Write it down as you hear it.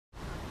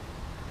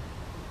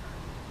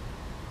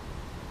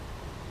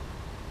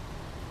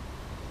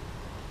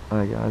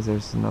Alright guys,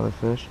 there's another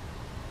fish.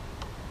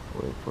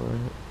 Wait for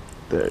it.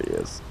 There he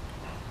is.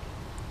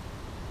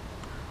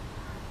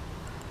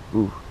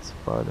 Ooh, it's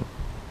fighting.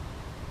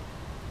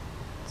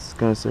 It's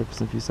gonna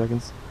surface in a few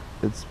seconds.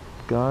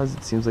 Guys,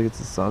 it seems like it's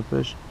a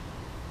sunfish.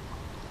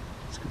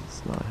 It's because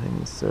it's not hitting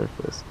the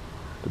surface.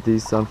 But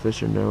these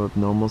sunfish are no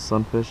abnormal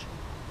sunfish.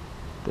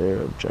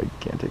 They're of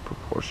gigantic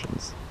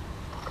proportions.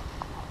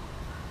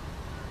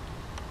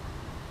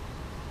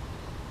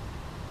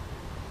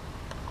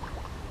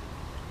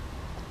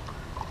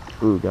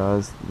 Ooh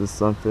guys, this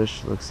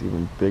sunfish looks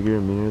even bigger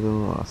and meaner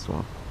than the last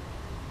one.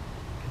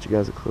 Get you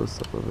guys a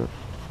close up of it.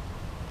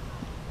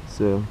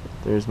 So,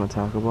 there's my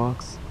tackle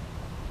box.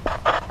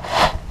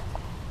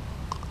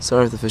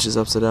 Sorry if the fish is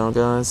upside down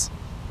guys,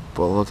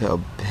 but look how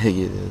big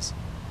it is.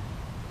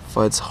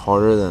 Fights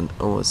harder than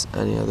almost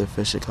any other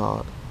fish I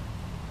caught.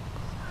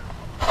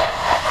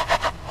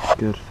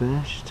 Good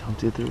fish, don't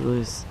do the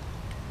release.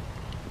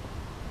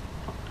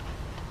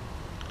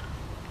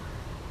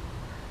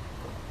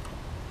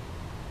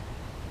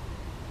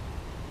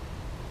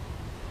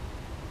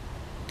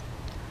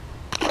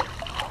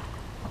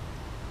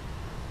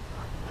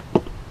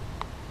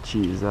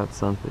 Jeez, that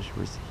sunfish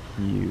was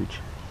huge.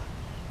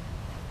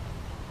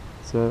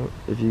 So,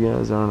 if you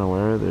guys aren't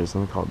aware, there's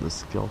something called the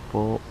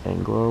Skillful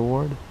Angler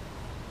Award.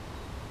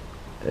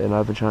 And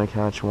I've been trying to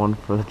catch one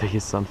for the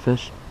biggest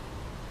sunfish,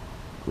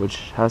 which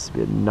has to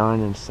be a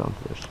 9-inch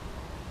sunfish.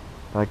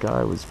 That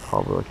guy was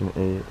probably like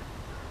an 8.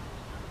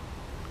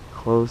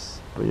 Close,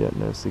 but yet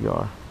no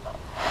cigar.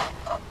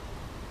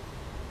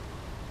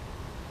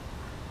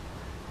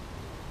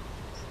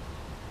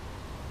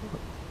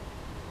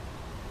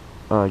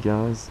 Alright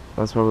guys,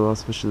 that's probably the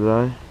last fish of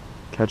the day.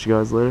 Catch you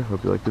guys later,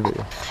 hope you liked the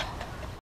video.